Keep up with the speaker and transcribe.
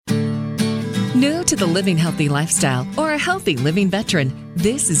New to the living healthy lifestyle or a healthy living veteran,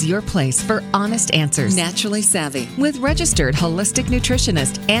 this is your place for honest answers. Naturally Savvy with registered holistic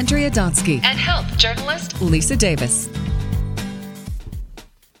nutritionist Andrea Donsky and health journalist Lisa Davis.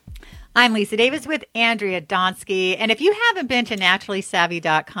 I'm Lisa Davis with Andrea Donsky. And if you haven't been to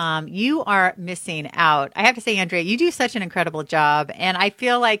naturallysavvy.com, you are missing out. I have to say, Andrea, you do such an incredible job. And I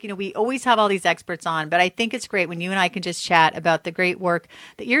feel like, we always have all these experts on, but I think it's great when you and I can just chat about the great work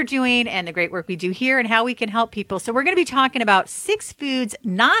that you're doing and the great work we do here and how we can help people. So we're going to be talking about 6 foods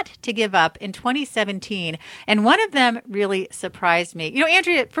not to give up in 2017. And one of them really surprised me.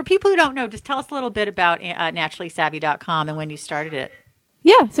 Andrea, for people who don't know, just tell us a little bit about naturallysavvy.com and when you started it.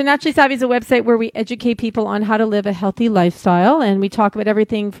 Yeah. So Naturally Savvy is a website where we educate people on how to live a healthy lifestyle. And we talk about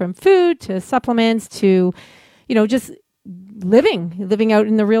everything from food to supplements to, just living out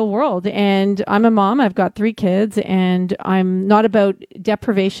in the real world. And I'm a mom. I've got 3 kids and I'm not about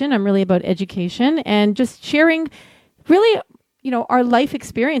deprivation. I'm really about education and just sharing really, our life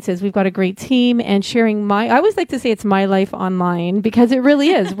experiences. We've got a great team and sharing I always like to say it's my life online because it really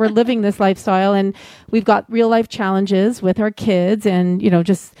is. We're living this lifestyle and we've got real life challenges with our kids and,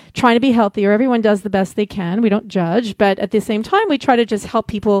 just trying to be healthier. Everyone does the best they can. We don't judge, but at the same time, we try to just help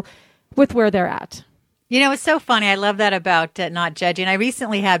people with where they're at. It's so funny. I love that about not judging. I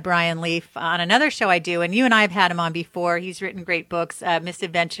recently had Brian Leaf on another show I do, and you and I have had him on before. He's written great books,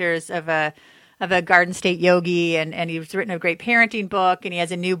 Misadventures of a Garden State Yogi, and he's written a great parenting book, and he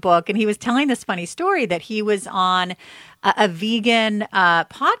has a new book. And he was telling this funny story that he was on a vegan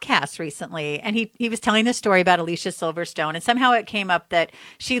podcast recently, and he was telling this story about Alicia Silverstone, and somehow it came up that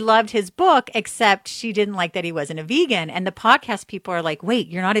she loved his book, except she didn't like that he wasn't a vegan. And the podcast people are like, wait,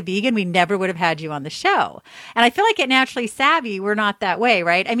 you're not a vegan? We never would have had you on the show. And I feel like at Naturally Savvy, we're not that way,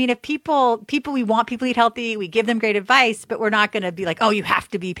 right? I mean, if people, we want people to eat healthy, we give them great advice, but we're not going to be like, oh, you have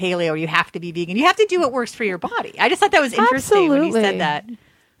to be paleo or you have to be vegan. You have to do what works for your body. I just thought that was interesting when you said that.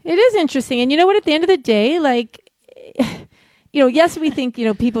 It is interesting. And you know what? At the end of the day, yes, we think,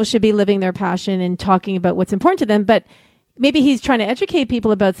 people should be living their passion and talking about what's important to them, but maybe he's trying to educate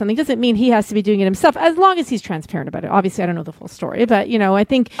people about something. Doesn't mean he has to be doing it himself, as long as he's transparent about it. Obviously, I don't know the full story, but, I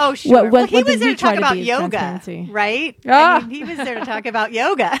think... Oh, sure. He was there to talk about yoga, right? He was there to talk about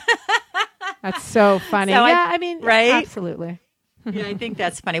yoga. That's so funny. So right? Absolutely. Yeah, I think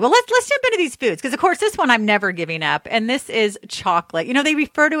that's funny. Well, let's jump into these foods because, of course, this one I'm never giving up, and this is chocolate. They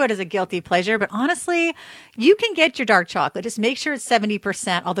refer to it as a guilty pleasure, but honestly, you can get your dark chocolate. Just make sure it's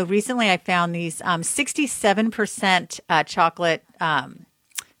 70%, although recently I found these 67% chocolate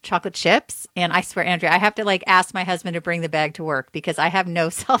chips. And I swear, Andrea, I have to ask my husband to bring the bag to work because I have no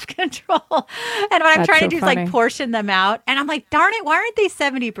self-control. And what I'm trying to do is portion them out. And I'm like, darn it, why aren't they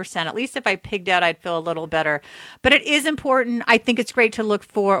 70%? At least if I pigged out, I'd feel a little better. But it is important. I think it's great to look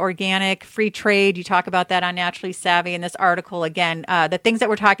for organic, free trade. You talk about that on Naturally Savvy in this article. Again, the things that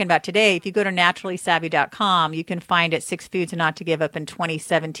we're talking about today, if you go to naturallysavvy.com, you can find it 6 foods not to give up in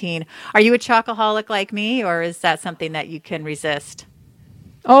 2017. Are you a chocoholic like me, or is that something that you can resist?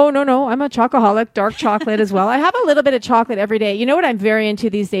 Oh, no. I'm a chocoholic, dark chocolate as well. I have a little bit of chocolate every day. You know what I'm very into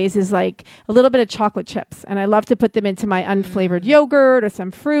these days is a little bit of chocolate chips. And I love to put them into my unflavored yogurt or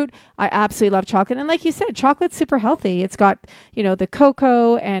some fruit. I absolutely love chocolate. And like you said, chocolate's super healthy. It's got, the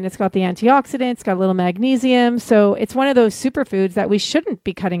cocoa and it's got the antioxidants, it's got a little magnesium. So it's one of those superfoods that we shouldn't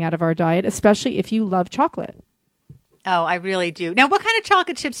be cutting out of our diet, especially if you love chocolate. Oh, I really do. Now, what kind of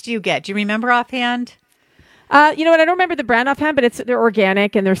chocolate chips do you get? Do you remember offhand? You know what? I don't remember the brand offhand, but they're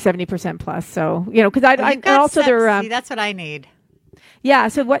organic and they're 70% plus. So, because see, that's what I need. Yeah.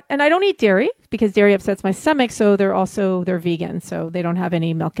 And I don't eat dairy because dairy upsets my stomach. So they're vegan. So they don't have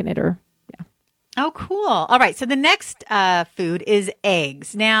any milk in it yeah. Oh, cool. All right. So the next food is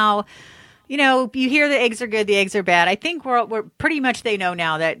eggs. Now, you hear the eggs are good, the eggs are bad. I think we're pretty much, they know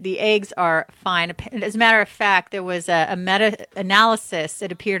now that the eggs are fine. As a matter of fact, there was a meta-analysis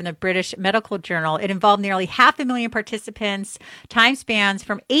that appeared in the British Medical Journal. It involved nearly 500,000 participants, time spans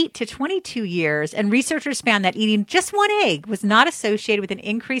from 8 to 22 years, and researchers found that eating just one egg was not associated with an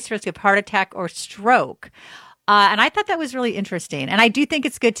increased risk of heart attack or stroke. And I thought that was really interesting. And I do think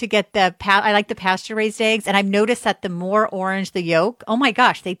it's good to get I like the pasture-raised eggs. And I've noticed that the more orange the yolk, oh my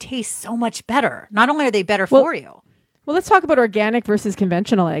gosh, they taste so much better. Not only are they better for you. Well, let's talk about organic versus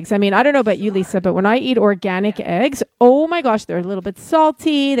conventional eggs. I mean, I don't know about you, Lisa, but when I eat organic eggs, oh my gosh, they're a little bit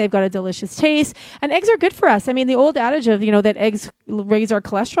salty. They've got a delicious taste. And eggs are good for us. I mean, the old adage of, that eggs raise our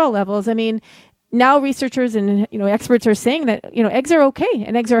cholesterol levels. I mean, now researchers and experts are saying that eggs are okay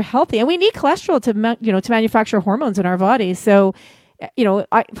and eggs are healthy, and we need cholesterol to manufacture hormones in our bodies. So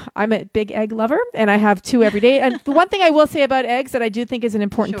I'm a big egg lover and I have 2 every day. And the one thing I will say about eggs that I do think is an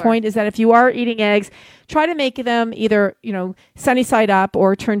important point is that if you are eating eggs, try to make them either, sunny side up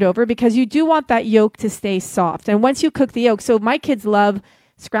or turned over, because you do want that yolk to stay soft. And once you cook the yolk, so my kids love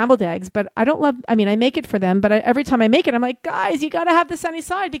scrambled eggs, but I make it for them, but every time I make it, I'm like, guys, you got to have the sunny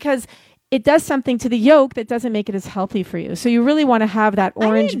side, because it does something to the yolk that doesn't make it as healthy for you. So you really want to have that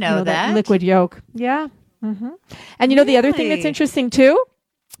orange, that liquid yolk. Yeah. Mm-hmm. And the other thing that's interesting too,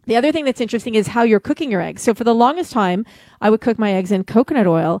 is how you're cooking your eggs. So for the longest time, I would cook my eggs in coconut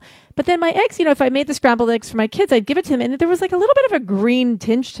oil. But then my eggs, if I made the scrambled eggs for my kids, I'd give it to them, and there was like a little bit of a green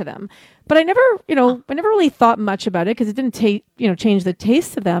tinge to them. But I never really thought much about it because it didn't change the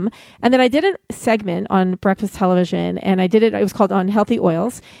taste of them. And then I did a segment on breakfast television, and it was called On Healthy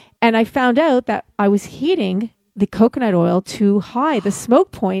Oils. And I found out that I was heating the coconut oil too high. The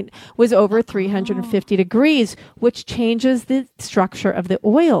smoke point was over 350 degrees, which changes the structure of the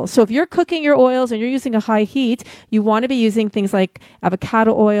oil. So if you're cooking your oils and you're using a high heat, you want to be using things like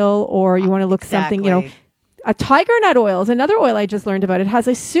avocado oil, or you want to look something, a tiger nut oil is another oil I just learned about. It has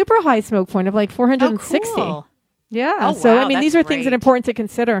a super high smoke point of like 460. Oh, cool. Yeah. Oh, so, wow, these are things that are important to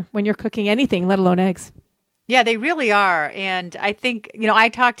consider when you're cooking anything, let alone eggs. Yeah, they really are. And I think, I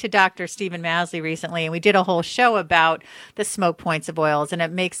talked to Dr. Stephen Masley recently, and we did a whole show about the smoke points of oils, and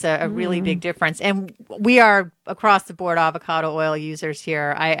it makes a really big difference. And we are across the board avocado oil users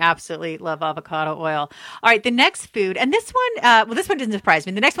here. I absolutely love avocado oil. All right, the next food, and this one, this one didn't surprise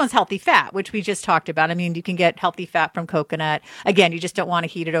me. The next one's healthy fat, which we just talked about. I mean, you can get healthy fat from coconut. Again, you just don't want to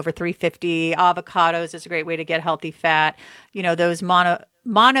heat it over 350. Avocados is a great way to get healthy fat. Those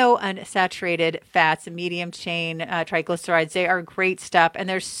monounsaturated fats and medium chain triglycerides, they are great stuff, and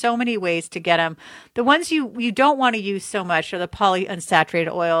there's so many ways to get them. The ones you don't want to use so much are the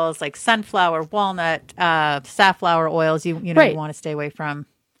polyunsaturated oils like sunflower, walnut, safflower oils. You want to stay away from.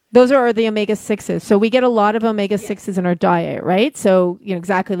 Those are the omega-6s. So we get a lot of omega-6s in our diet, right? So,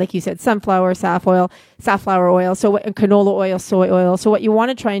 exactly like you said, sunflower, safflower oil, canola oil, soy oil. So what you want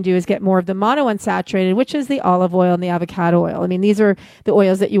to try and do is get more of the monounsaturated, which is the olive oil and the avocado oil. I mean, these are the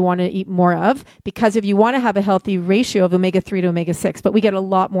oils that you want to eat more of, because if you want to have a healthy ratio of omega-3 to omega-6, but we get a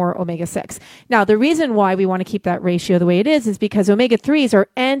lot more omega-6. Now, the reason why we want to keep that ratio the way it is because omega-3s are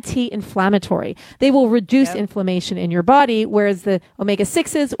anti-inflammatory. They will reduce inflammation in your body, whereas the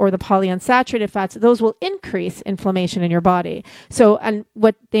omega-6s or the polyunsaturated fats, those will increase inflammation in your body. So, and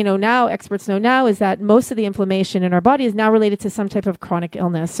what they know now, experts know now, is that most of the inflammation in our body is now related to some type of chronic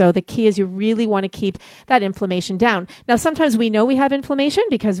illness. So the key is you really want to keep that inflammation down. Now, sometimes we know we have inflammation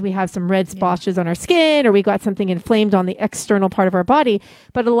because we have some red splotches on our skin, or we got something inflamed on the external part of our body.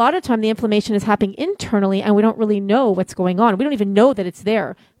 But a lot of time the inflammation is happening internally, and we don't really know what's going on. We don't even know that it's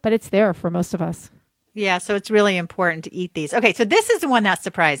there, but it's there for most of us. Yeah, so it's really important to eat these. Okay, so this is the one that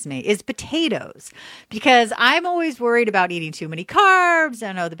surprised me, is potatoes, because I'm always worried about eating too many carbs.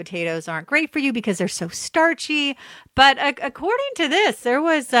 I know the potatoes aren't great for you because they're so starchy, but according to this, there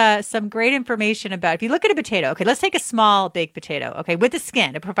was some great information about, if you look at a potato, okay, let's take a small baked potato, okay, with the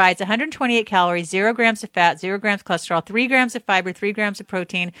skin. It provides 128 calories, 0 grams of fat, 0 grams of cholesterol, 3 grams of fiber, 3 grams of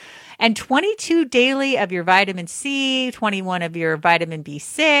protein, and 22 daily of your vitamin C, 21 of your vitamin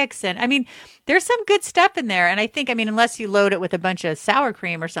B6, and I mean, there's some good stuff in there. And I think, unless you load it with a bunch of sour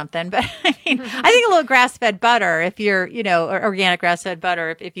cream or something, but I think a little grass-fed butter, if you're, or organic grass-fed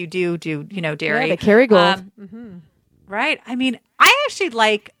butter, if you do, dairy. Yeah, the Kerrygold. Right.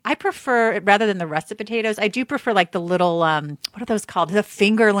 I prefer, rather than the russet potatoes, I do prefer like the little, what are those called? The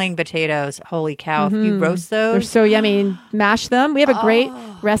fingerling potatoes. Holy cow. If you roast those. They're so yummy. Mash them. We have a great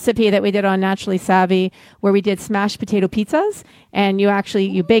recipe that we did on Naturally Savvy where we did smashed potato pizzas, and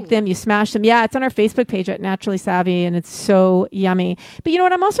you bake them, you smash them. Yeah, it's on our Facebook page at Naturally Savvy, and it's so yummy. But you know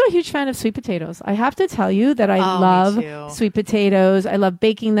what? I'm also a huge fan of sweet potatoes. I have to tell you that I love sweet potatoes. I love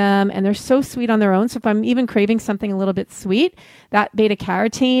baking them, and they're so sweet on their own. So if I'm even craving something a little bit sweet, that beta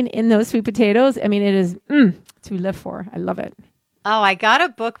carotene in those sweet potatoes, it is to live for. I love it. Oh, I got a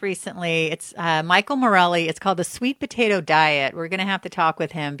book recently. It's Michael Morelli. It's called The Sweet Potato Diet. We're going to have to talk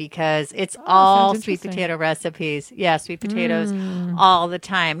with him because it's all sweet potato recipes. Yeah, sweet potatoes all the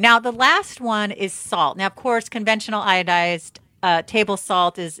time. Now, the last one is salt. Now, of course, conventional iodized table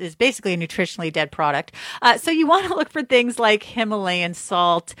salt is basically a nutritionally dead product. So you want to look for things like Himalayan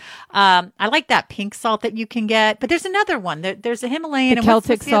salt. I like that pink salt that you can get, but there's another one. There's a Himalayan. The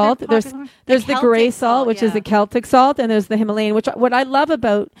Celtic salt. There's the gray salt, which is the Celtic salt, and there's the Himalayan, which what I love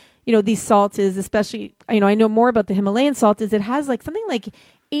about, these salts is, especially, I know more about the Himalayan salt, is it has like something like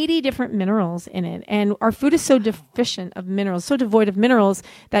 80 different minerals in it. And our food is so deficient of minerals, so devoid of minerals,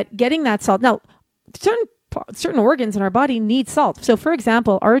 that getting that salt. Now, certain certain organs in our body need salt. So, for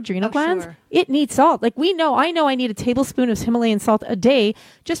example, our adrenal glands, sure. it needs salt. Like I know I need a tablespoon of Himalayan salt a day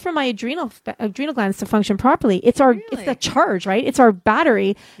just for my adrenal glands to function properly. It's the charge, right? It's our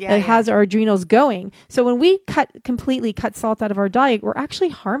battery that has our adrenals going. So when we completely cut salt out of our diet, we're actually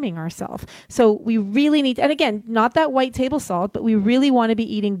harming ourselves. So we really need, and again, not that white table salt, but we really want to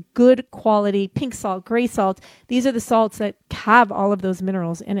be eating good quality pink salt, gray salt. These are the salts that have all of those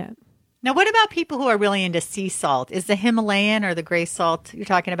minerals in it. Now, what about people who are really into sea salt? Is the Himalayan or the gray salt you're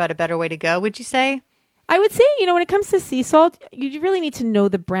talking about a better way to go, would you say? I would say, when it comes to sea salt, you really need to know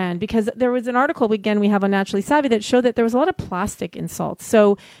the brand, because there was an article, again, we have on Naturally Savvy that showed that there was a lot of plastic in salt.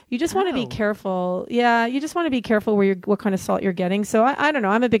 So you just want to be careful. Yeah, you just want to be careful what kind of salt you're getting. So I don't know.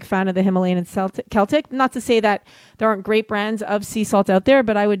 I'm a big fan of the Himalayan and Celtic. Not to say that there aren't great brands of sea salt out there,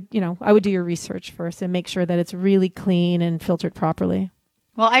 but I would do your research first and make sure that it's really clean and filtered properly.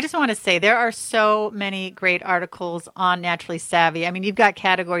 Well, I just want to say there are so many great articles on Naturally Savvy. I mean, you've got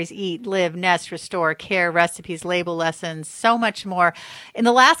categories: eat, live, nest, restore, care, recipes, label lessons, so much more. In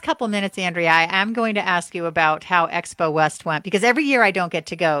the last couple of minutes, Andrea, I am going to ask you about how Expo West went, because every year I don't get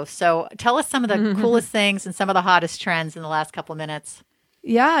to go. So tell us some of the coolest things and some of the hottest trends in the last couple of minutes.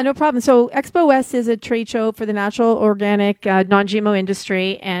 Yeah, no problem. So Expo West is a trade show for the natural, organic, non-GMO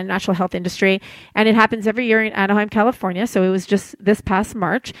industry and natural health industry. And it happens every year in Anaheim, California. So it was just this past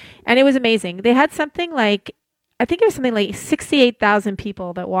March. And it was amazing. They had something like 68,000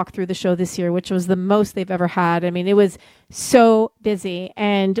 people that walked through the show this year, which was the most they've ever had. I mean, it was so busy.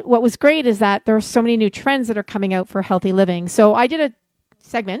 And what was great is that there are so many new trends that are coming out for healthy living. So I did a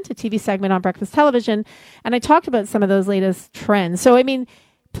TV segment on breakfast television, and I talked about some of those latest trends. So, I mean,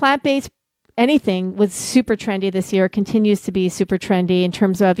 plant-based anything was super trendy this year, continues to be super trendy in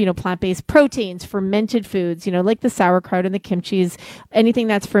terms of, plant-based proteins, fermented foods, like the sauerkraut and the kimchis, anything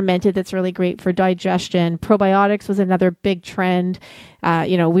that's fermented that's really great for digestion. Probiotics was another big trend.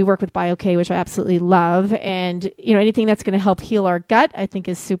 We work with BioK, which I absolutely love. And, anything that's going to help heal our gut, I think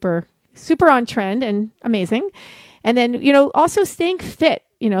is super, super on trend and amazing. And then, also staying fit,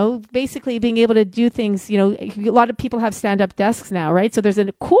 basically being able to do things, a lot of people have stand-up desks now, right? So there's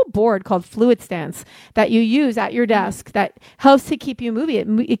a cool board called Fluid Stance that you use at your desk that helps to keep you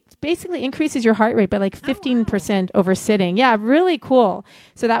moving. It basically increases your heart rate by like 15% over sitting. Yeah, really cool.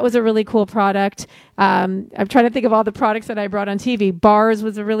 So that was a really cool product. I'm trying to think of all the products that I brought on TV. Bars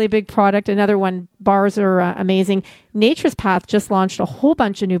was a really big product. Another one, bars are amazing. Nature's Path just launched a whole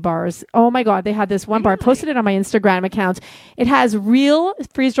bunch of new bars. Oh my God, they had this one bar. I posted it on my Instagram account. It has real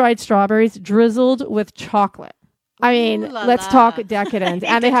freeze-dried strawberries drizzled with chocolate. I mean, let's talk decadent.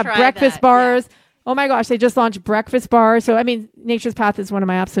 And they have breakfast bars. Yeah. Oh my gosh, they just launched breakfast bars. So, I mean, Nature's Path is one of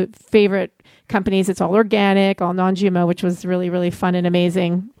my absolute favorite companies. It's all organic, all non-GMO, which was really, really fun and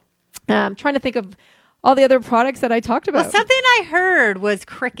amazing. I'm trying to think of all the other products that I talked about. Well, something I heard was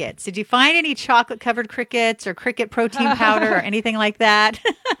crickets. Did you find any chocolate-covered crickets or cricket protein powder or anything like that?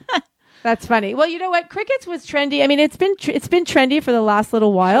 That's funny. Well, you know what? Crickets was trendy. I mean, it's been trendy for the last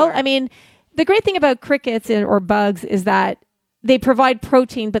little while. Sure. I mean, the great thing about crickets or bugs is that they provide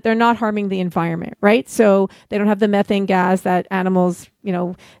protein, but they're not harming the environment, right? So they don't have the methane gas that animals,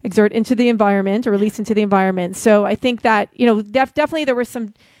 exert into the environment or release into the environment. So I think that, definitely there were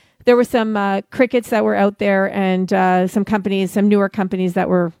some crickets that were out there, and some newer companies that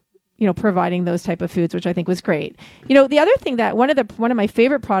were, providing those type of foods, which I think was great. The other thing that one of my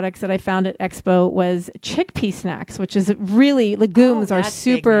favorite products that I found at Expo was chickpea snacks, which is really, legumes are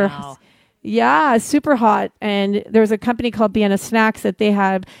super, super hot. And there's a company called Vienna Snacks that they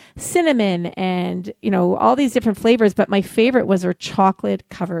have cinnamon and, all these different flavors. But my favorite was their chocolate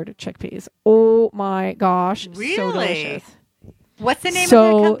covered chickpeas. Oh my gosh. Really? So delicious. What's the name of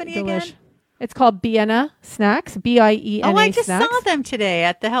the company again? It's called Vienna Snacks, Biena. Oh, I just saw them today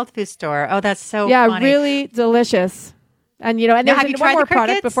at the health food store. Oh, that's so funny. Yeah, really delicious. And and now, there's one more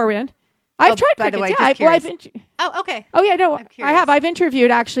product before we end. I've tried by crickets. The way, okay. Oh yeah, no, I have. I've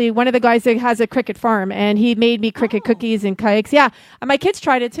interviewed actually one of the guys that has a cricket farm, and he made me cricket cookies and kikes. Yeah, and my kids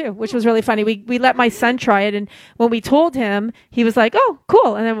tried it too, which was really funny. We let my son try it, and when we told him, he was like, "Oh,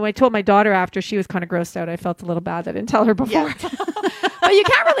 cool." And then when I told my daughter after, she was kind of grossed out. I felt a little bad that I didn't tell her before. Yeah. But you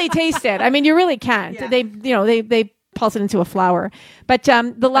can't really taste it. I mean, you really can't. Yeah. They pulse it into a flour. But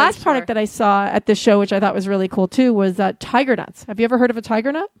the last product that I saw at the show, which I thought was really cool too, was tiger nuts. Have you ever heard of a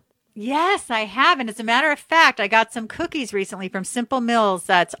tiger nut? Yes, I have. And as a matter of fact, I got some cookies recently from Simple Mills.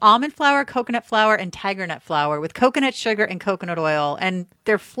 That's almond flour, coconut flour, and tiger nut flour with coconut sugar and coconut oil. And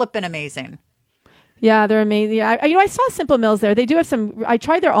they're flippin' amazing. Yeah, they're amazing. Yeah, I saw Simple Mills there. They do have some. I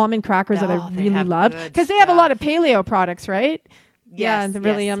tried their almond crackers that I really loved because they have a lot of paleo products, right? Yeah, they're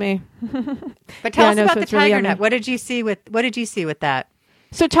really yummy. But tell us no, about so the it's really tiger yummy. nut. What did you see with that?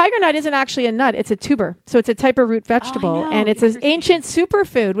 So tiger nut isn't actually a nut. It's a tuber. So it's a type of root vegetable. know. And it's an ancient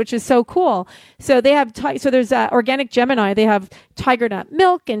superfood, which is so cool. So they have, so there's Organic Gemini. They have tiger nut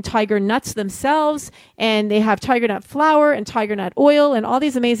milk and tiger nuts themselves. And they have tiger nut flour and tiger nut oil and all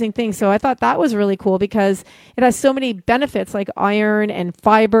these amazing things. So I thought that was really cool because it has so many benefits like iron and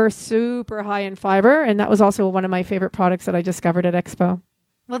fiber, super high in fiber. And that was also one of my favorite products that I discovered at Expo.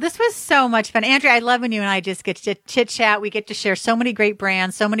 Well, this was so much fun. Andrea, I love when you and I just get to chit-chat. We get to share so many great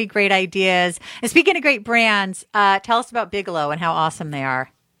brands, so many great ideas. And speaking of great brands, tell us about Bigelow and how awesome they are.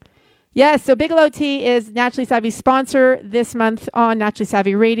 Yes, so Bigelow Tea is Naturally Savvy's sponsor this month on Naturally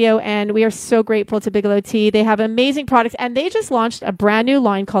Savvy Radio, and we are so grateful to Bigelow Tea. They have amazing products, and they just launched a brand new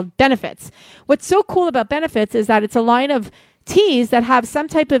line called Benefits. What's so cool about Benefits is that it's a line of teas that have some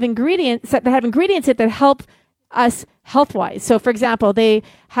type of ingredients that have ingredients that help us health-wise. So, for example, they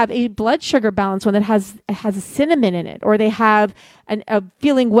have a blood sugar balance one that has a cinnamon in it, or they have a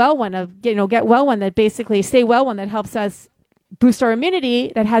feeling well one, get well one that basically stay well one that helps us boost our immunity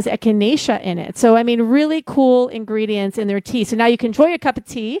that has echinacea in it. So, I mean, really cool ingredients in their tea. So now you can enjoy a cup of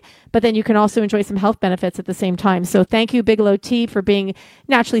tea, but then you can also enjoy some health benefits at the same time. So thank you, Bigelow Tea, for being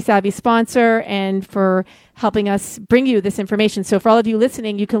Naturally Savvy sponsor and for helping us bring you this information. So for all of you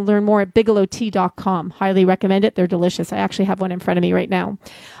listening, you can learn more at bigelowtea.com. Highly recommend it. They're delicious. I actually have one in front of me right now.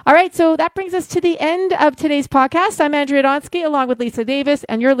 All right. So that brings us to the end of today's podcast. I'm Andrea Donsky along with Lisa Davis,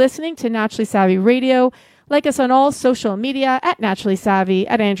 and you're listening to Naturally Savvy Radio. Like us on all social media at Naturally Savvy,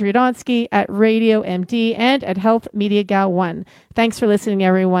 at Andrea Donsky, at Radio MD, and at Health Media Gal 1. Thanks for listening,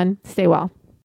 everyone. Stay well.